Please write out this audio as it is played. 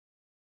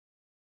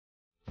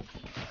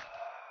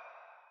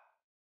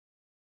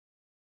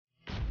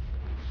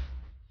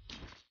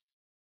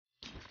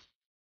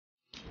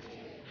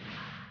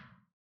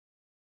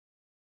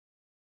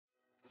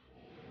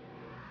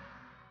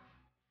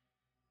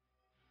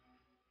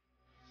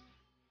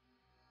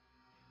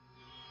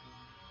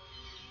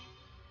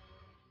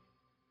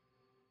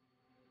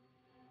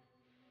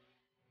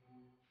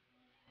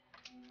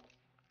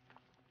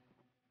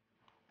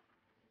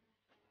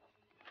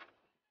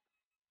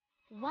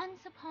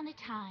Once upon a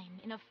time,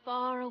 in a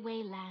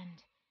faraway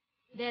land,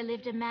 there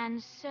lived a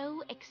man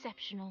so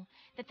exceptional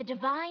that the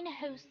divine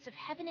hosts of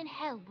heaven and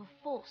hell were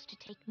forced to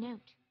take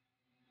note.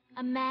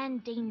 A man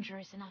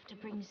dangerous enough to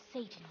bring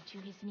Satan to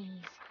his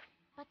knees,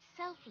 but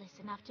selfless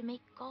enough to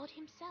make God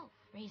himself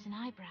raise an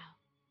eyebrow.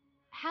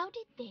 How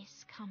did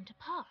this come to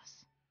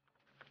pass?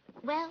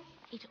 Well,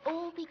 it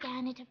all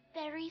began at a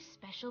very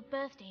special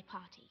birthday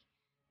party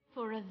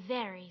for a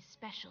very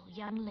special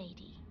young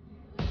lady.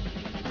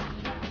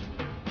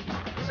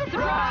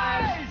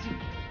 Surprise!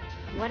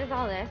 What is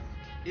all this?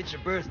 It's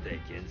your birthday,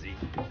 Kinsey.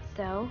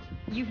 So?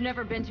 You've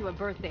never been to a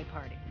birthday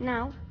party?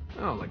 No.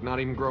 Oh, like not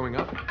even growing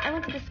up? I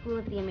went to the School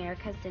of the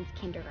Americas since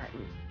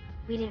kindergarten.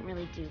 We didn't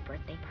really do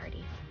birthday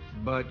parties.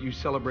 But you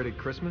celebrated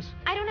Christmas?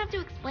 I don't have to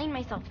explain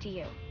myself to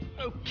you.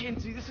 Oh,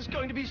 Kinsey, this is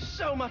going to be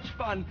so much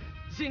fun.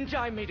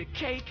 Zinjai made a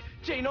cake.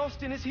 Jane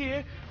Austen is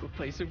here. We'll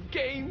play some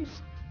games.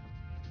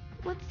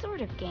 What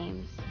sort of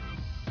games?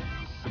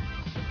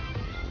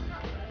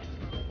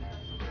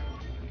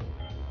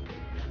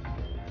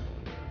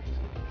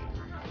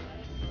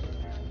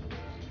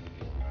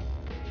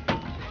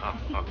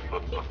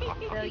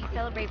 So you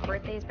celebrate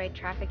birthdays by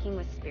trafficking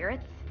with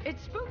spirits?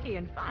 It's spooky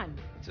and fun.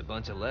 It's a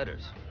bunch of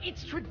letters.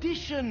 It's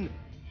tradition.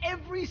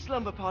 Every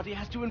slumber party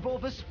has to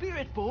involve a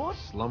spirit board.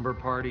 Slumber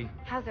party?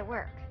 How's it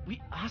work?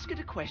 We ask it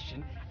a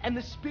question, and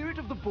the spirit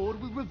of the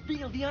board will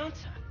reveal the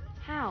answer.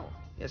 How?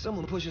 Yeah,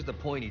 someone pushes the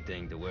pointy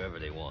thing to wherever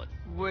they want.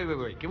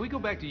 Wait. Can we go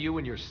back to you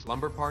and your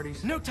slumber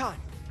parties? No time.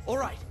 All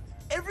right.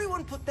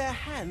 Everyone put their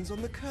hands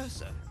on the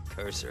cursor.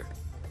 Cursor.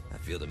 I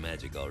feel the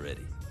magic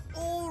already.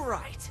 All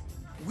right.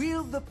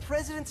 Will the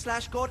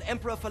President/God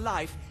Emperor for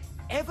life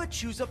ever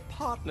choose a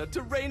partner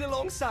to reign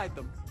alongside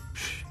them?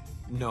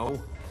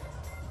 No.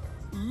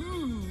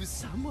 Ooh,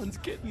 someone's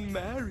getting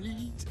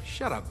married.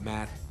 Shut up,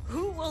 Matt.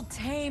 Who will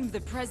tame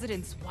the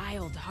president's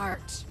wild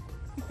heart?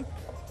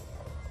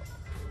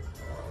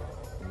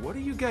 What are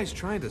you guys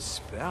trying to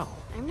spell?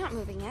 I'm not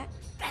moving it.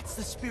 That's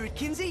the spirit,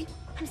 Kinsey.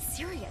 I'm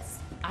serious.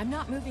 I'm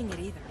not moving it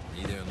either.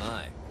 Neither am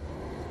I.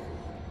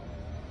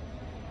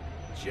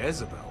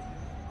 Jezebel?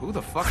 Who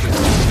the fuck is...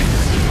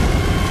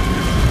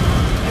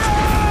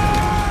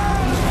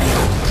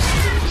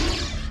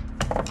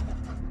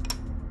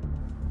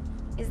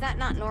 Is that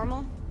not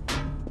normal?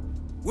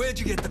 Where'd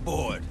you get the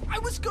board? I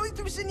was going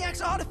through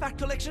Zignac's artifact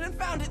collection and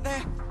found it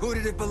there. Who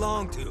did it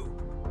belong to?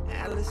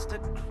 Alistair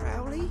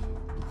Crowley?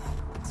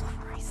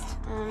 Christ.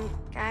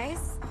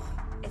 Guys?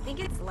 I think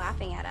it's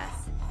laughing at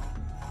us.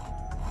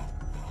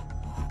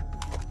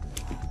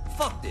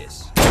 Fuck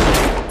this.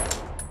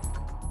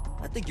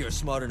 I think you're a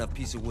smart enough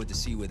piece of wood to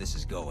see where this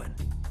is going.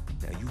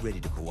 Now, you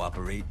ready to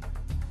cooperate?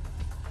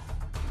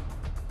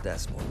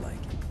 That's more like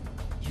it.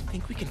 You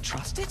think we can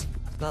trust it?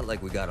 It's not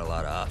like we got a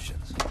lot of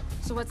options.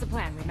 So what's the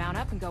plan? We mount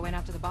up and go in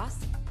after the boss?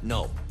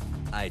 No,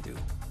 I do.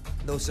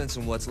 No sense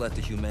in what's left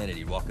of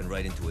humanity walking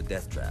right into a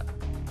death trap.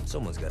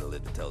 Someone's gotta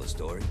live to tell the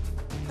story.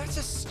 That's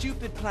a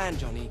stupid plan,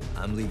 Johnny.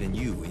 I'm leaving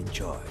you in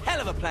charge.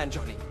 Hell of a plan,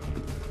 Johnny.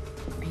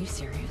 Are you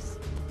serious?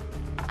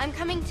 I'm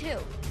coming too.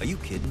 Are you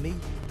kidding me?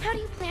 How do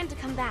you plan to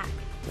come back?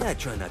 I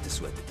try not to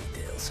sweat the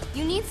details.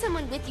 You need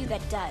someone with you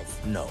that does.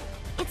 No.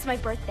 It's my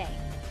birthday.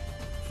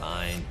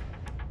 Fine.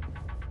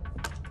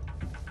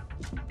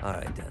 All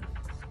right, then.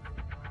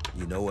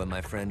 You know where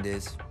my friend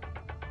is?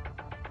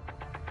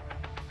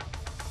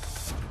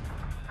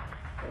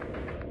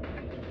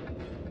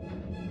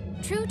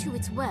 True to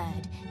its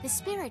word, the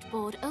spirit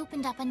board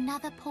opened up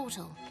another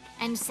portal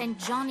and sent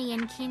Johnny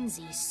and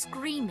Kinsey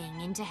screaming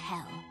into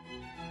hell.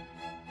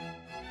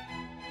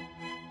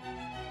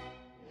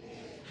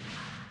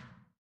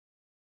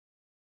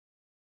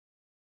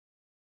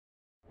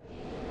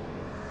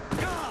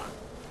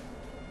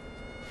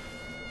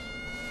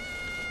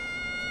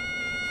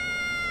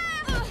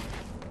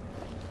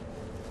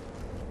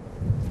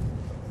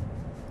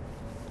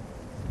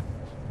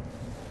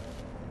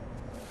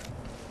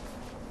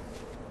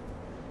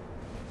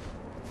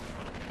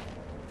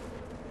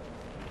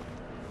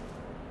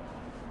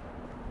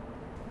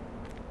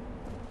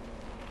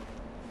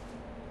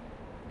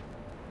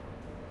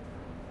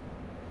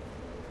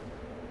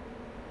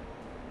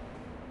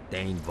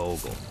 Dane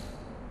Vogel.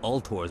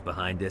 Ultor's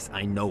behind this,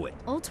 I know it.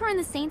 Ultor and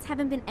the Saints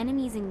haven't been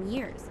enemies in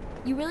years.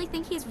 You really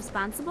think he's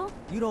responsible?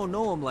 You don't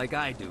know him like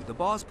I do. The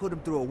boss put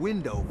him through a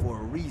window for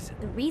a reason.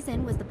 The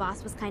reason was the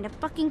boss was kind of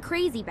fucking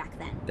crazy back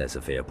then. That's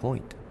a fair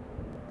point.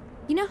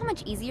 You know how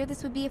much easier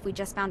this would be if we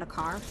just found a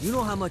car? You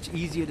know how much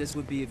easier this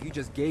would be if you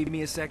just gave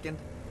me a second?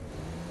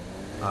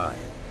 Alright.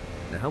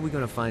 Now how are we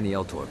gonna find the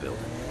Ultor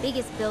building?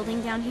 Biggest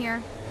building down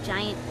here.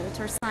 giant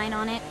altar sign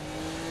on it.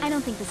 I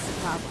don't think this is a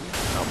problem.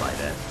 I'll buy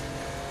that.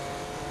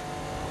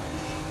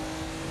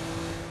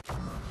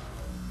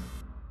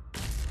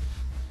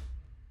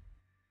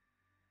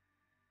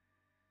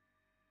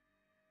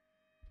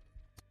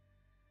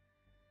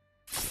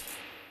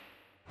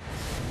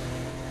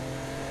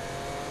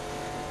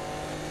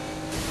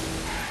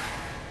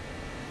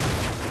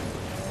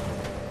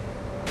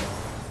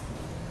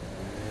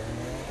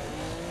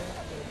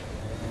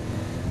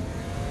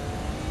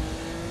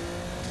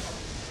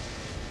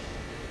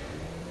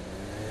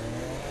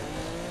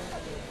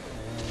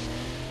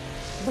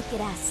 Look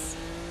at us.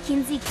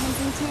 Kinsey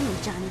Kensington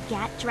and Johnny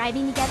Gat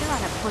driving together on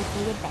a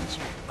birthday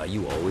adventure. Are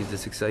you always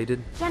this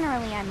excited?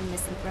 Generally, I'm a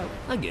misanthrope.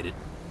 I get it.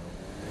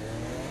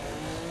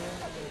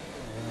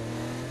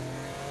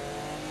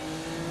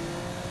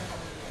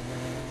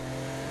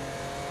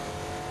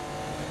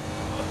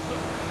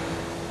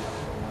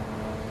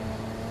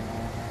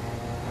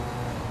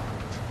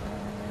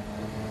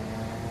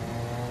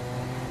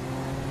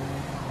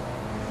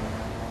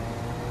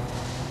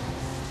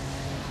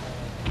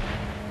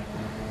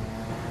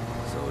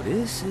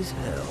 This is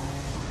hell.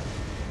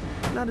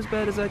 Not as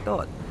bad as I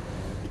thought.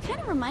 It kind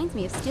of reminds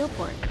me of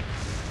Steelport.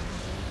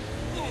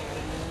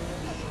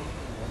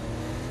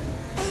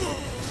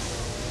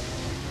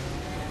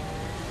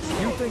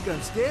 You think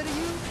I'm scared of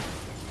you?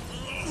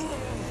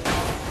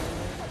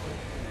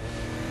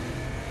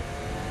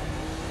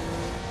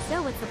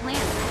 So, what's the plan?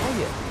 Oh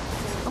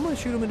yeah. I'm gonna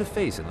shoot him in the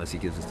face unless he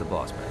gives us the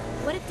boss back.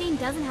 What if Dane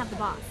doesn't have the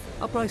boss?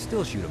 I'll probably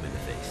still shoot him in the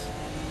face.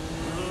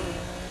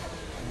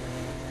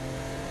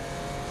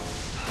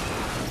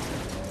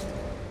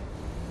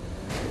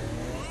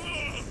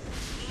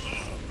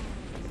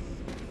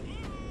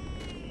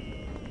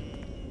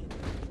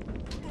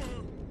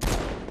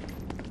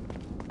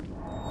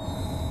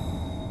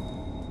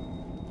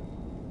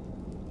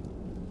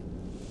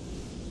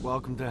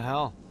 Welcome to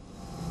hell.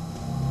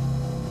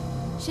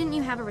 Shouldn't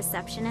you have a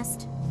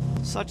receptionist?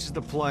 Such is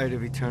the plight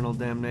of eternal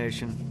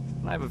damnation.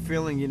 I have a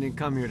feeling you didn't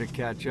come here to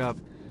catch up.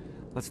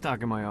 Let's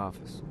talk in my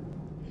office.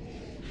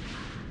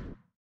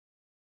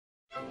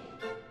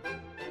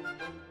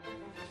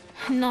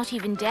 Not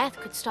even death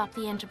could stop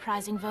the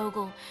enterprising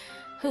Vogel,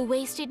 who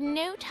wasted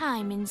no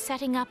time in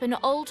setting up an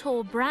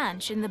Ultor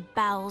branch in the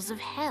bowels of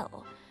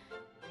hell.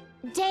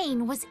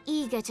 Dane was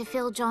eager to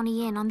fill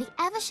Johnny in on the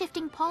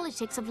ever-shifting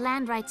politics of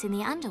land rights in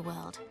the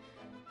underworld.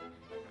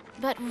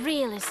 But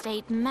real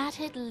estate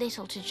mattered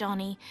little to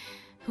Johnny,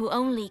 who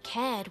only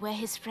cared where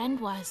his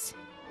friend was.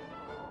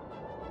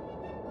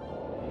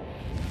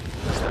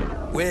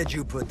 Where'd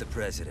you put the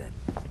president?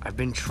 I've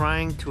been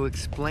trying to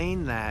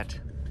explain that.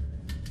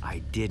 I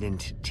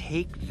didn't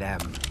take them.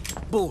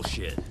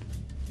 Bullshit.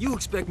 You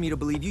expect me to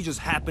believe you just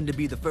happened to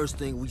be the first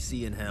thing we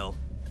see in hell?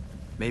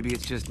 Maybe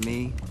it's just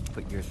me,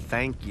 but your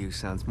thank you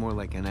sounds more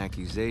like an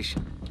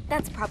accusation.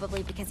 That's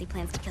probably because he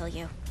plans to kill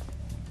you.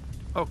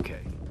 Okay.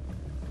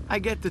 I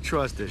get the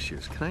trust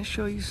issues. Can I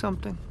show you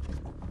something?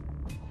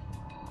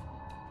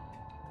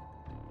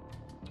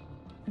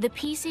 The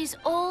pieces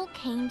all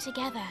came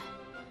together.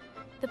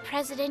 The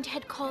president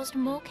had caused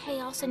more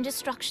chaos and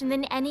destruction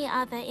than any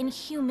other in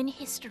human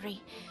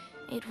history.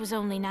 It was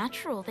only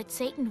natural that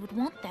Satan would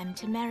want them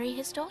to marry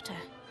his daughter.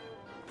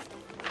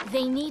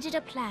 They needed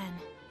a plan,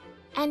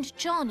 and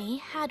Johnny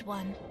had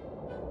one.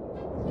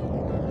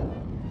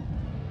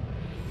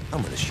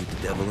 I'm gonna shoot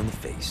the devil in the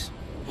face.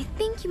 I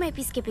think you might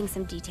be skipping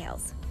some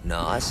details. No,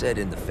 I said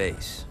in the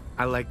face.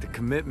 I like the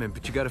commitment,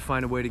 but you gotta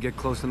find a way to get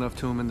close enough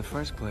to him in the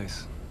first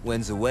place.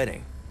 When's the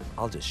wedding?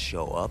 I'll just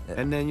show up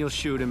And then you'll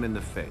shoot him in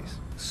the face.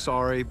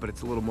 Sorry, but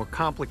it's a little more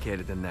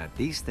complicated than that.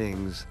 These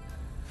things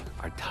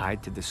are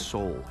tied to the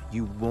soul.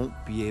 You won't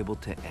be able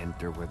to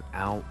enter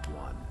without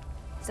one.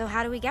 So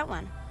how do we get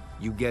one?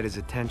 You get his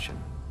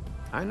attention.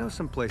 I know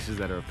some places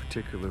that are of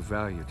particular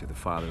value to the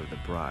father of the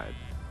bride.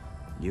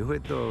 You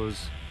hit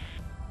those,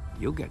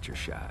 you'll get your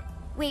shot.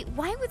 Wait,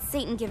 why would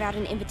Satan give out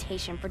an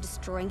invitation for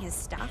destroying his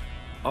stuff?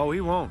 Oh,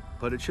 he won't,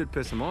 but it should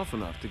piss him off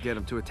enough to get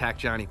him to attack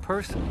Johnny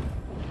personally.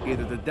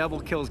 Either the devil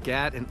kills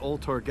Gat and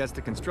Ultor gets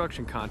the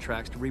construction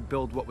contracts to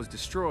rebuild what was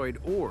destroyed,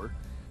 or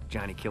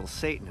Johnny kills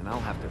Satan and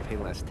I'll have to pay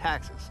less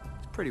taxes.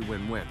 It's pretty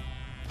win-win.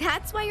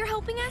 That's why you're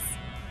helping us?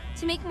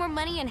 To make more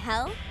money in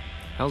hell?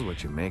 Hell's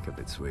what you make of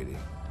it, sweetie.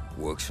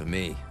 Works for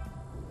me.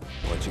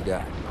 What you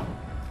got?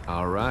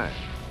 All right.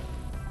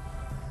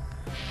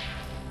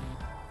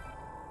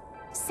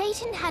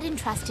 Satan had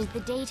entrusted the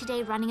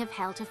day-to-day running of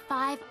hell to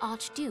 5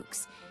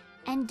 archdukes,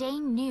 and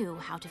Dane knew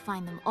how to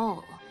find them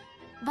all.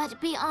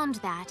 But beyond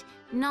that,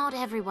 not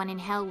everyone in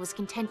hell was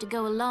content to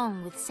go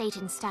along with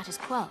Satan's status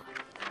quo.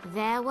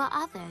 There were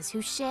others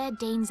who shared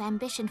Dane's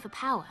ambition for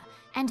power,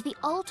 and the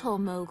Ultor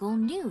mogul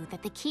knew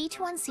that the key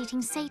to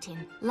unseating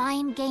Satan lay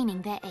in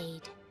gaining their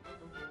aid.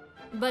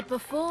 But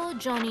before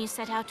Johnny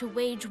set out to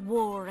wage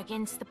war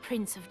against the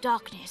Prince of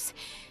Darkness,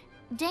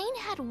 Dane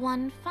had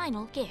one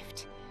final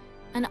gift,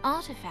 an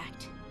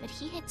artifact that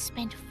he had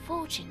spent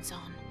fortunes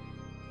on.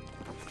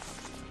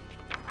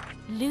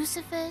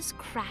 Lucifer's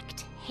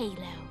cracked halo.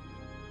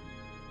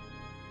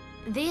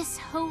 This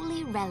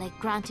holy relic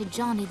granted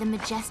Johnny the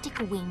majestic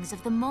wings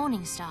of the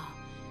Morning Star.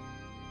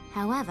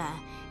 However,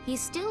 he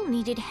still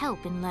needed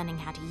help in learning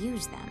how to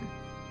use them.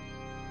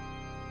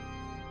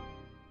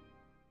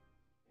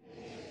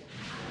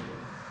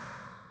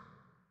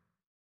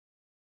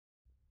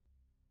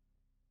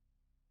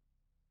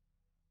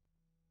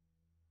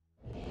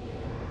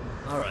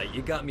 Alright,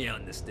 you got me out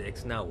in the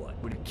sticks, now what?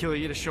 Would it kill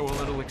you to show a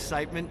little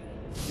excitement?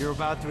 You're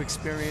about to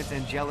experience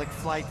angelic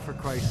flight, for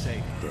Christ's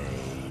sake.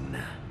 Dane.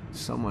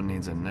 Someone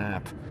needs a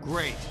nap.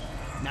 Great.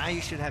 Now you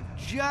should have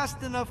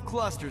just enough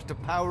clusters to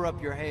power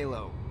up your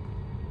halo.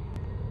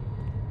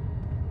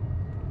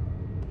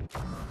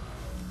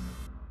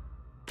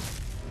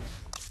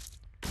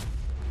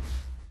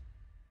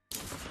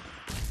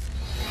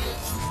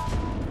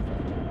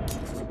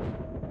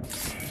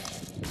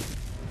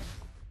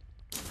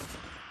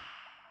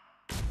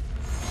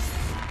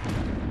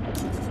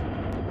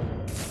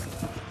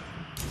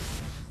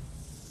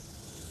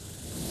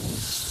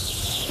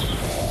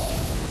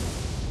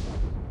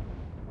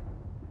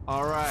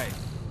 All right,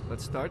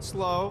 let's start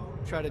slow.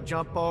 Try to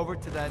jump over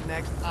to that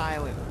next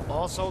island.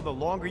 Also, the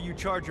longer you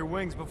charge your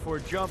wings before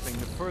jumping,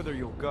 the further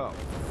you'll go.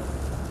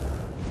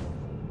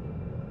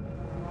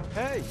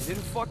 Hey, you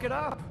didn't fuck it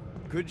up.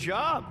 Good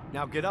job.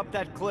 Now get up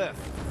that cliff.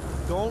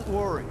 Don't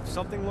worry, if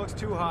something looks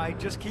too high,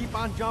 just keep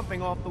on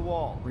jumping off the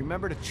wall.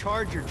 Remember to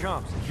charge your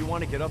jumps if you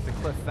want to get up the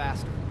cliff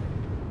faster.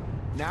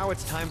 Now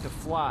it's time to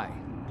fly.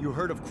 You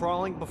heard of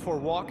crawling before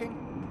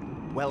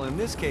walking? Well, in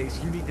this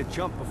case, you need to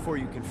jump before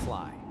you can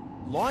fly.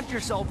 Launch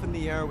yourself in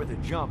the air with a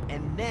jump,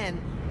 and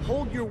then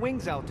hold your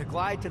wings out to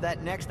glide to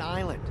that next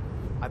island.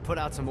 I put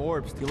out some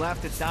orbs. You'll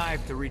have to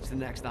dive to reach the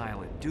next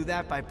island. Do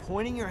that by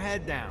pointing your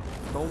head down.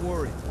 Don't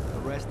worry, the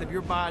rest of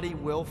your body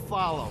will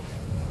follow.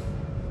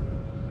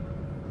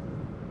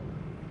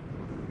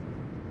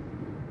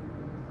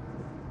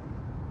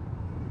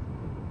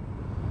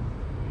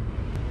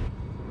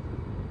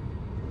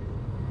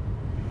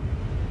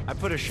 I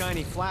put a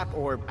shiny flap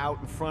orb out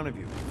in front of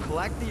you.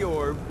 Collect the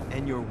orb,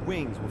 and your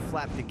wings will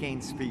flap to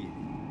gain speed.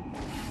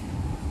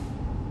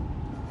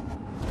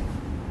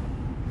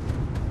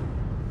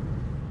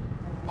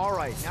 All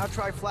right, now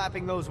try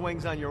flapping those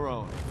wings on your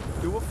own.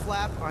 Do a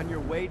flap on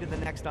your way to the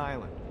next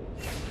island.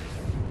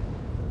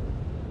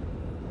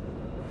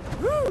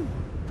 Woo!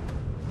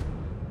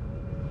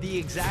 The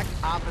exact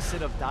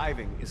opposite of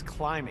diving is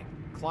climbing.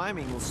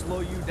 Climbing will slow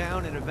you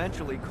down and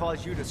eventually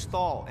cause you to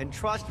stall. And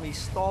trust me,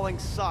 stalling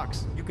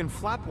sucks. You can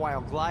flap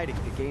while gliding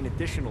to gain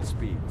additional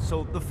speed.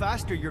 So the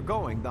faster you're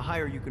going, the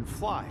higher you can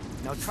fly.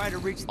 Now try to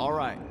reach... All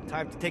right,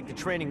 time to take the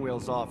training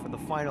wheels off for the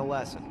final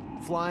lesson.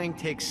 Flying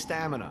takes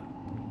stamina.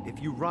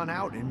 If you run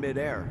out in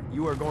midair,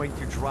 you are going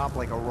to drop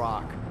like a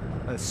rock.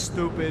 A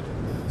stupid,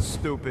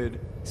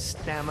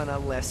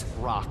 stamina-less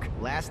rock.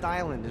 Last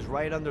island is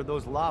right under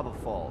those lava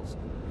falls.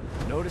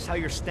 Notice how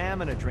your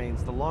stamina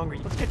drains the longer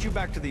you... Let's get you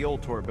back to the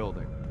old tour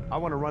building. I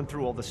want to run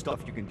through all the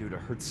stuff you can do to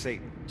hurt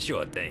Satan.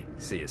 Sure thing.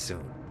 See you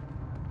soon.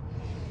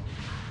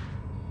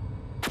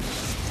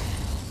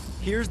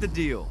 Here's the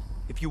deal.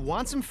 If you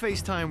want some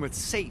FaceTime with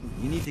Satan,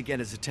 you need to get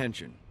his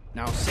attention.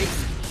 Now, Satan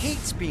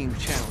hates being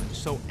challenged,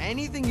 so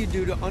anything you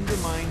do to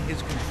undermine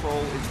his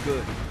control is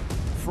good.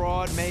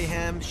 Fraud,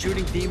 mayhem,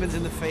 shooting demons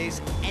in the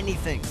face,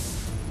 anything.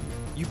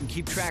 You can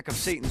keep track of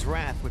Satan's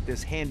wrath with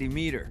this handy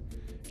meter.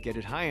 Get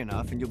it high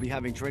enough and you'll be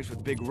having drinks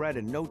with Big Red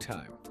in no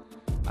time.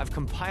 I've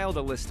compiled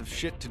a list of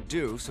shit to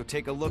do, so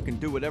take a look and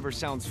do whatever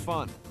sounds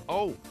fun.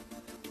 Oh,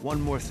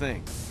 one more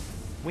thing.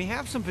 We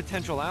have some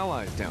potential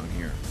allies down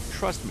here.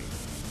 Trust me,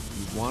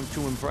 you want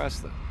to impress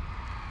them.